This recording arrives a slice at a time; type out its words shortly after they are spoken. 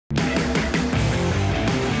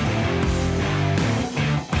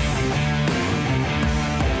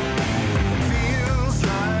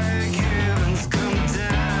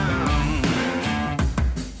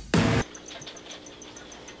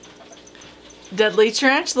Deadly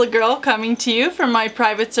Tarantula Girl coming to you from my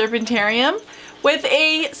private serpentarium with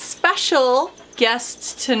a special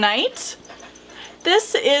guest tonight.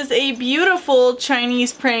 This is a beautiful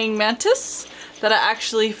Chinese praying mantis that I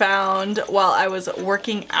actually found while I was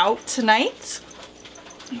working out tonight.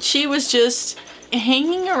 She was just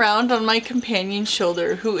hanging around on my companion's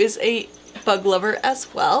shoulder, who is a bug lover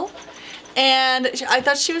as well. And I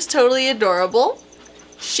thought she was totally adorable.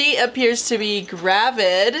 She appears to be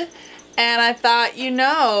gravid, and I thought, you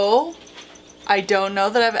know, I don't know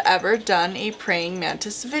that I've ever done a praying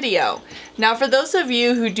mantis video. Now, for those of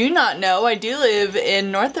you who do not know, I do live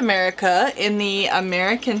in North America in the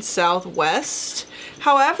American Southwest.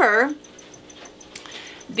 However,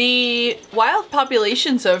 the wild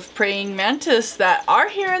populations of praying mantis that are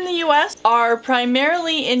here in the US are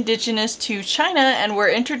primarily indigenous to China and were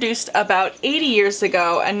introduced about 80 years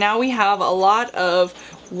ago, and now we have a lot of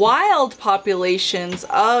wild populations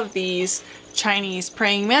of these Chinese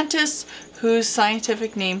praying mantis whose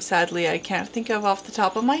scientific name, sadly, I can't think of off the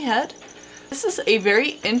top of my head. This is a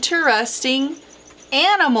very interesting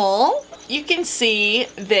animal. You can see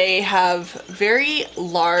they have very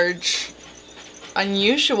large,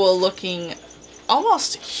 unusual looking,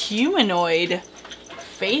 almost humanoid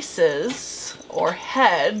faces or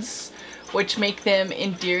heads, which make them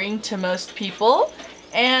endearing to most people.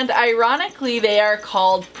 And ironically, they are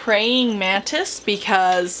called praying mantis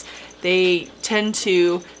because they tend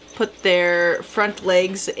to put their front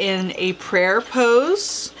legs in a prayer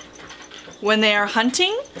pose when they are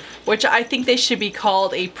hunting, which I think they should be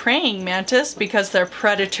called a praying mantis because they're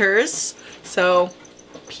predators. So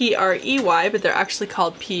P-R-E-Y, but they're actually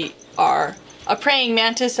called P-R. A praying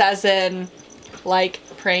mantis as in like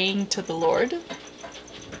praying to the Lord.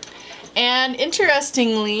 And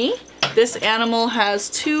interestingly, this animal has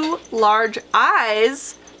two large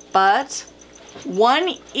eyes, but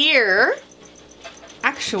one ear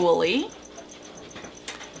actually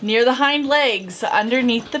near the hind legs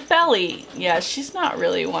underneath the belly. Yeah, she's not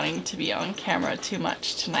really wanting to be on camera too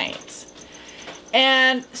much tonight.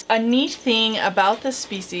 And a neat thing about this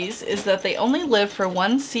species is that they only live for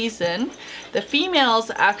one season. The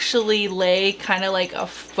females actually lay kind of like a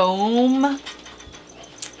foam.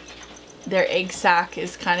 Their egg sac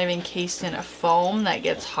is kind of encased in a foam that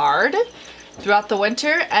gets hard throughout the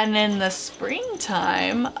winter, and in the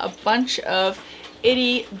springtime a bunch of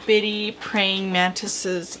itty bitty praying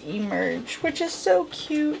mantises emerge, which is so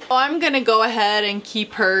cute. So I'm gonna go ahead and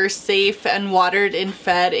keep her safe and watered and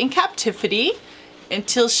fed in captivity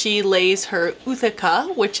until she lays her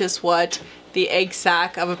ootheca, which is what the egg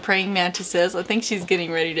sac of a praying mantis is. I think she's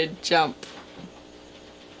getting ready to jump.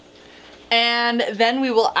 And then we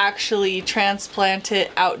will actually transplant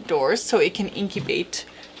it outdoors so it can incubate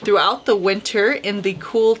throughout the winter in the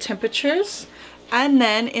cool temperatures. And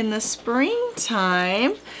then in the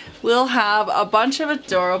springtime, we'll have a bunch of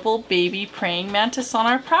adorable baby praying mantis on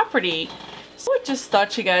our property. So I just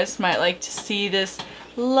thought you guys might like to see this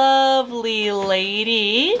lovely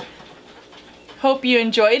lady. Hope you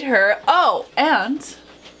enjoyed her. Oh, and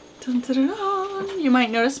dun, dun, dun, dun, you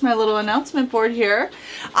might notice my little announcement board here.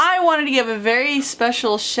 I wanted to give a very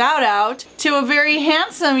special shout out to a very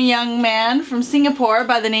handsome young man from Singapore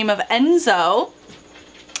by the name of Enzo.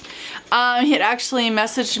 He had actually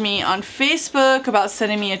messaged me on Facebook about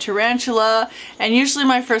sending me a tarantula, and usually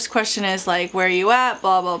my first question is like, where are you at,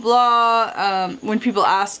 blah blah blah, when people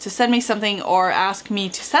ask to send me something or ask me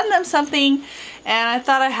to send them something, and I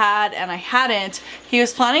thought I had and I hadn't. He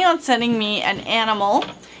was planning on sending me an animal,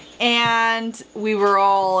 and we were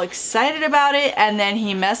all excited about it, and then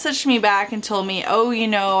he messaged me back and told me, oh, you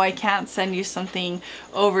know, I can't send you something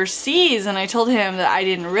overseas. And I told him that I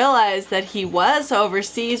didn't realize that he was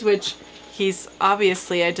overseas, which he's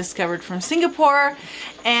obviously, I discovered, from Singapore.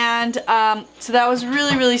 And so that was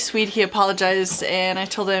really, really sweet. He apologized, and I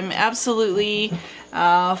told him, absolutely,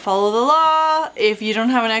 follow the law. If you don't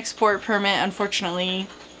have an export permit, unfortunately,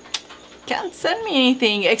 can't send me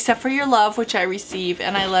anything except for your love, which I receive,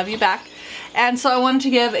 and I love you back. And so I wanted to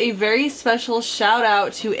give a very special shout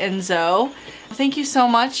out to Enzo. Thank you so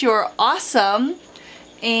much. You're awesome,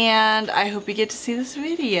 and I hope you get to see this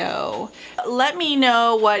video. Let me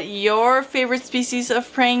know what your favorite species of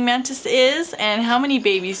praying mantis is and how many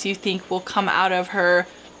babies you think will come out of her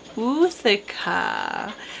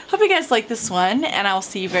ootheca. Hope you guys like this one, and I'll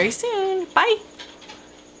see you very soon. Bye!